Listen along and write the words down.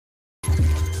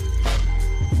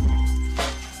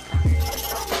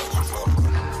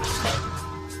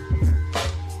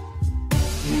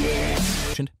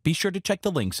Be sure to check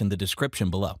the links in the description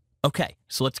below. Okay,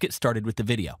 so let's get started with the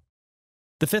video.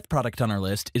 The fifth product on our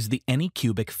list is the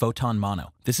Anycubic Photon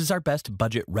Mono. This is our best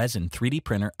budget resin 3D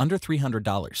printer under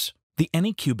 $300. The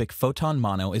Anycubic Photon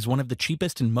Mono is one of the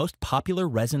cheapest and most popular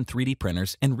resin 3D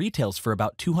printers and retails for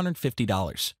about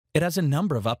 $250. It has a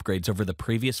number of upgrades over the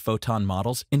previous Photon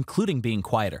models, including being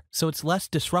quieter, so it's less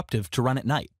disruptive to run at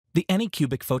night. The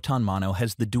Anycubic Photon Mono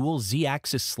has the dual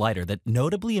Z-axis slider that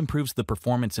notably improves the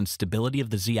performance and stability of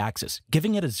the Z-axis,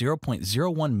 giving it a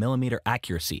 0.01mm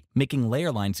accuracy, making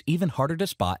layer lines even harder to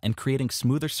spot and creating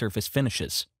smoother surface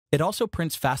finishes. It also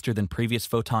prints faster than previous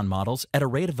Photon models at a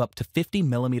rate of up to 50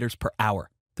 millimeters per hour.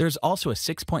 There's also a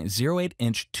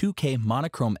 6.08-inch 2K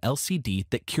monochrome LCD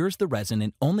that cures the resin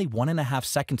in only 1.5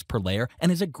 seconds per layer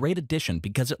and is a great addition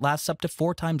because it lasts up to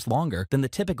 4 times longer than the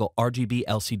typical RGB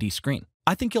LCD screen.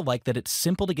 I think you'll like that it's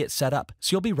simple to get set up,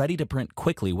 so you'll be ready to print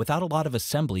quickly without a lot of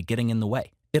assembly getting in the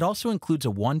way. It also includes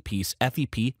a one-piece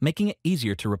FEP, making it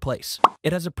easier to replace.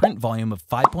 It has a print volume of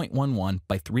 5.11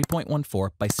 by 3.14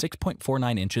 by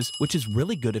 6.49 inches, which is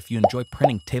really good if you enjoy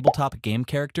printing tabletop game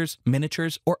characters,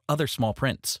 miniatures, or other small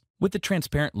prints. With the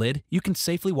transparent lid, you can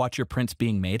safely watch your prints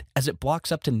being made as it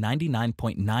blocks up to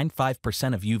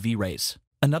 99.95% of UV rays.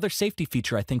 Another safety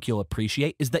feature I think you'll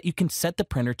appreciate is that you can set the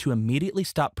printer to immediately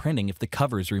stop printing if the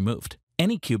cover is removed.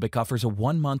 Anycubic offers a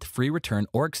 1-month free return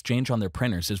or exchange on their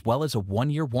printers as well as a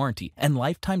 1-year warranty and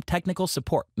lifetime technical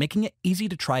support, making it easy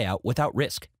to try out without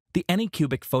risk. The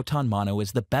Anycubic Photon Mono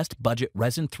is the best budget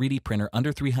resin 3D printer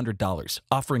under $300,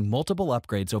 offering multiple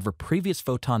upgrades over previous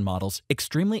Photon models,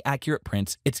 extremely accurate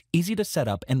prints, it's easy to set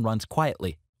up and runs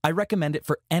quietly. I recommend it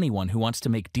for anyone who wants to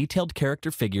make detailed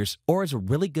character figures or is a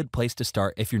really good place to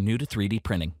start if you're new to 3D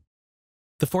printing.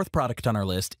 The fourth product on our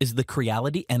list is the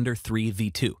QIDI Ender 3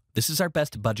 V2. This is our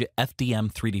best budget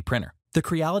FDM 3D printer. The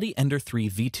QIDI Ender 3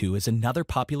 V2 is another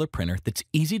popular printer that's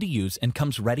easy to use and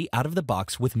comes ready out of the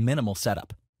box with minimal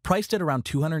setup. Priced at around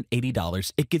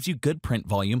 $280, it gives you good print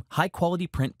volume, high-quality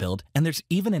print build, and there's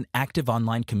even an active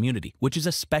online community, which is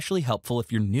especially helpful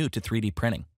if you're new to 3D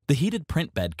printing. The heated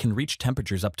print bed can reach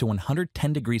temperatures up to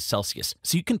 110 degrees Celsius,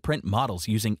 so you can print models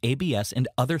using ABS and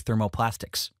other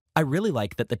thermoplastics. I really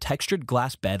like that the textured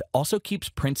glass bed also keeps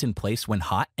prints in place when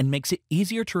hot and makes it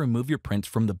easier to remove your prints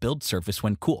from the build surface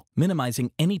when cool,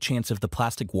 minimizing any chance of the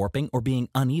plastic warping or being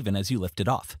uneven as you lift it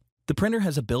off. The printer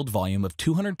has a build volume of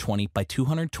 220 by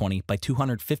 220 by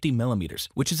 250 millimeters,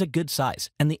 which is a good size,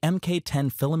 and the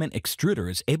MK10 filament extruder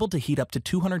is able to heat up to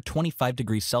 225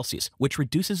 degrees Celsius, which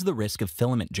reduces the risk of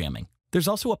filament jamming. There's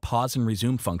also a pause and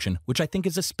resume function, which I think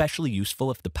is especially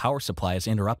useful if the power supply is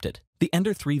interrupted. The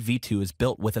Ender 3 V2 is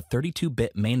built with a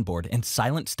 32-bit mainboard and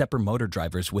silent stepper motor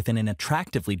drivers within an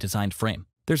attractively designed frame.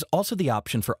 There's also the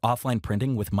option for offline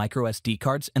printing with micro SD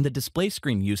cards, and the display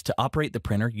screen used to operate the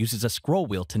printer uses a scroll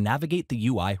wheel to navigate the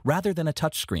UI rather than a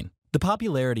touchscreen. The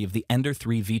popularity of the Ender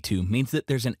 3 V2 means that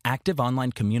there's an active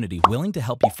online community willing to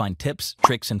help you find tips,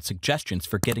 tricks, and suggestions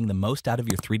for getting the most out of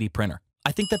your 3D printer.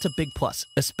 I think that's a big plus,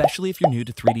 especially if you're new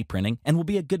to 3D printing, and will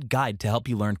be a good guide to help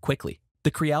you learn quickly. The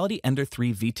QIDI Ender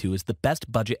 3 V2 is the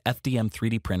best budget FDM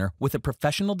 3D printer with a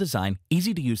professional design,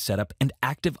 easy-to-use setup, and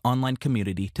active online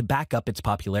community to back up its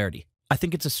popularity. I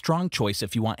think it's a strong choice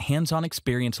if you want hands-on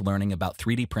experience learning about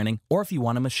 3D printing or if you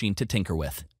want a machine to tinker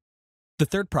with. The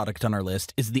third product on our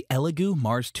list is the Elegoo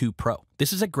Mars 2 Pro.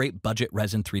 This is a great budget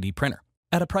resin 3D printer.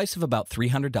 At a price of about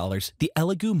 $300, the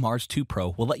Elegoo Mars 2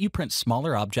 Pro will let you print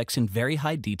smaller objects in very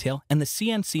high detail, and the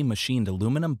CNC machined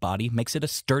aluminum body makes it a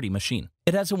sturdy machine.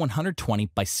 It has a 120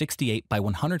 by 68 by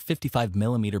 155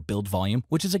 millimeter build volume,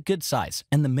 which is a good size,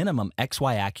 and the minimum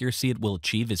XY accuracy it will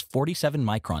achieve is 47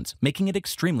 microns, making it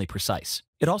extremely precise.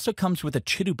 It also comes with a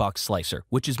QIDI box slicer,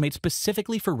 which is made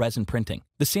specifically for resin printing.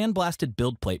 The sandblasted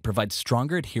build plate provides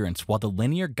stronger adherence, while the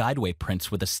linear guideway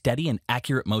prints with a steady and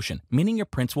accurate motion, meaning your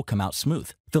prints will come out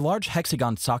smooth. The large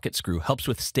hexagon socket screw helps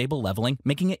with stable leveling,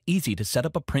 making it easy to set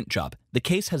up a print job. The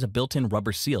case has a built-in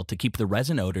rubber seal to keep the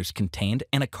resin odors contained,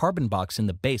 and a carbon box in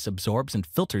the base absorbs and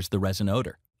filters the resin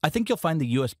odor. I think you'll find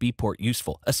the USB port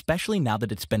useful, especially now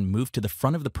that it's been moved to the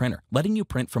front of the printer, letting you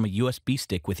print from a USB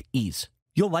stick with ease.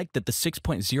 You'll like that the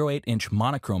 6.08-inch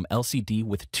monochrome LCD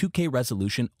with 2K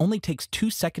resolution only takes 2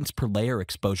 seconds per layer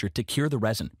exposure to cure the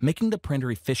resin, making the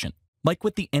printer efficient. Like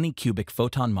with the Anycubic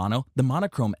Photon Mono, the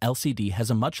monochrome LCD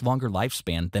has a much longer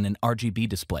lifespan than an RGB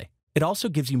display. It also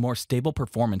gives you more stable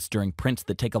performance during prints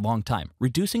that take a long time,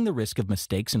 reducing the risk of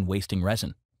mistakes and wasting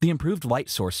resin. The improved light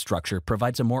source structure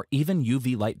provides a more even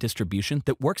UV light distribution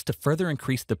that works to further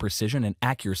increase the precision and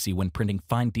accuracy when printing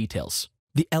fine details.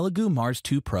 The Elegoo Mars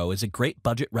 2 Pro is a great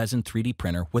budget resin 3D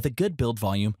printer with a good build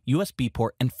volume, USB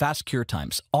port, and fast cure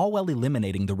times, all while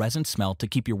eliminating the resin smell to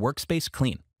keep your workspace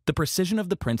clean. The precision of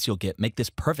the prints you'll get make this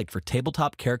perfect for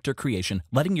tabletop character creation,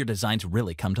 letting your designs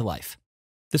really come to life.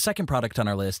 The second product on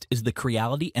our list is the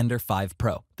QIDI Ender 5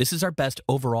 Pro. This is our best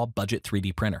overall budget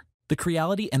 3D printer. The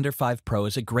QIDI Ender 5 Pro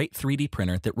is a great 3D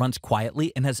printer that runs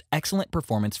quietly and has excellent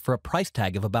performance for a price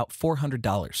tag of about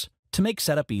 $400. To make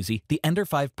setup easy, the Ender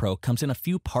 5 Pro comes in a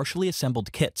few partially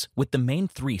assembled kits, with the main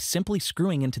three simply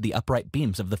screwing into the upright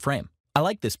beams of the frame. I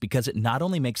like this because it not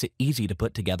only makes it easy to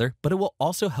put together, but it will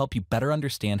also help you better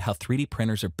understand how 3D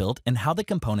printers are built and how the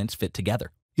components fit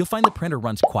together. You'll find the printer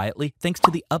runs quietly thanks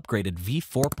to the upgraded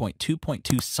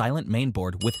V4.2.2 silent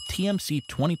mainboard with TMC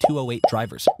 2208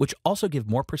 drivers, which also give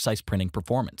more precise printing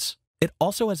performance. It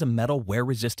also has a metal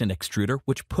wear-resistant extruder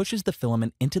which pushes the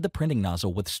filament into the printing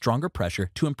nozzle with stronger pressure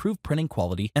to improve printing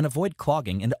quality and avoid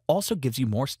clogging, and it also gives you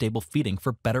more stable feeding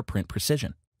for better print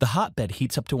precision. The hotbed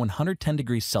heats up to 110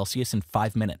 degrees Celsius in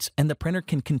 5 minutes, and the printer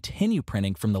can continue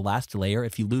printing from the last layer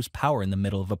if you lose power in the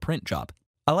middle of a print job.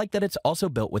 I like that it's also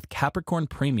built with Capricorn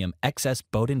Premium XS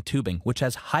Bowden tubing, which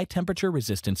has high temperature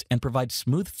resistance and provides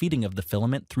smooth feeding of the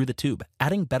filament through the tube,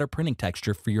 adding better printing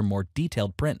texture for your more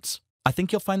detailed prints. I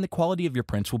think you'll find the quality of your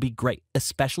prints will be great,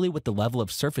 especially with the level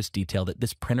of surface detail that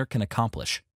this printer can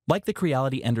accomplish. Like the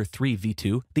QIDI Ender 3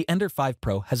 V2, the Ender 5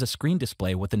 Pro has a screen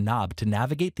display with a knob to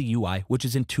navigate the UI, which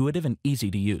is intuitive and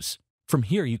easy to use. From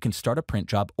here, you can start a print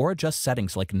job or adjust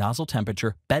settings like nozzle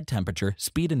temperature, bed temperature,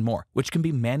 speed, and more, which can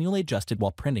be manually adjusted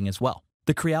while printing as well.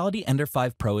 The QIDI Ender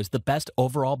 5 Pro is the best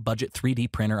overall budget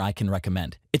 3D printer I can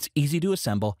recommend. It's easy to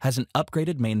assemble, has an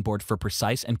upgraded mainboard for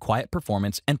precise and quiet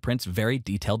performance, and prints very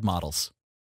detailed models.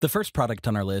 The first product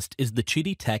on our list is the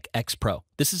QIDI Tech X Pro.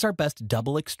 This is our best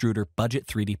double extruder budget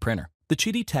 3D printer. The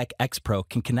QIDI Tech X Pro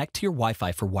can connect to your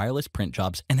Wi-Fi for wireless print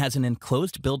jobs and has an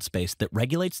enclosed build space that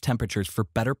regulates temperatures for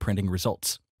better printing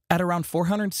results. At around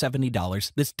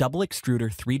 $470, this double extruder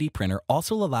 3D printer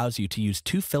also allows you to use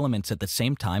 2 filaments at the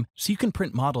same time, so you can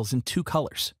print models in 2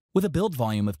 colors. With a build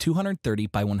volume of 230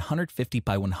 by 150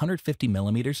 by 150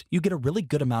 millimeters, you get a really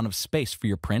good amount of space for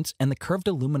your prints, and the curved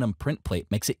aluminum print plate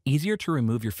makes it easier to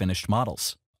remove your finished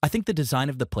models. I think the design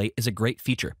of the plate is a great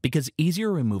feature because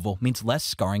easier removal means less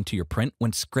scarring to your print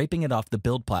when scraping it off the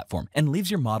build platform and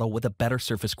leaves your model with a better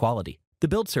surface quality. The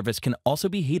build surface can also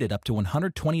be heated up to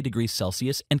 120 degrees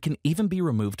Celsius and can even be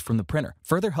removed from the printer,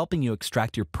 further helping you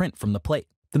extract your print from the plate.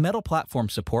 The metal platform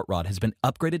support rod has been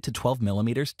upgraded to 12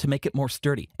 millimeters to make it more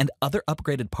sturdy, and other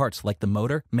upgraded parts like the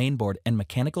motor, mainboard, and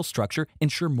mechanical structure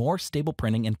ensure more stable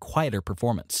printing and quieter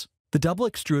performance. The double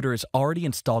extruder is already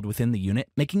installed within the unit,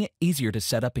 making it easier to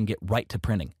set up and get right to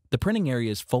printing. The printing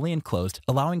area is fully enclosed,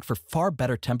 allowing for far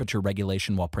better temperature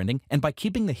regulation while printing, and by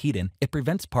keeping the heat in, it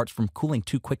prevents parts from cooling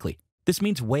too quickly. This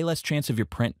means way less chance of your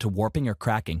print to warping or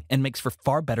cracking and makes for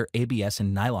far better ABS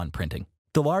and nylon printing.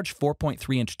 The large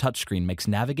 4.3-inch touchscreen makes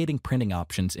navigating printing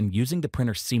options and using the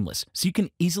printer seamless, so you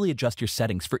can easily adjust your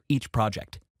settings for each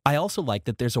project. I also like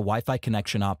that there's a Wi-Fi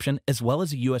connection option as well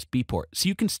as a USB port, so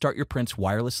you can start your prints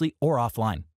wirelessly or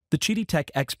offline. The QIDI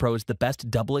Tech X Pro is the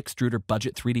best double extruder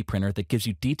budget 3D printer that gives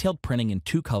you detailed printing in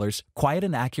 2 colors, quiet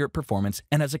and accurate performance,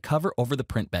 and has a cover over the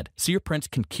print bed, so your prints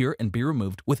can cure and be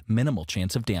removed with minimal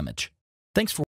chance of damage. Thanks for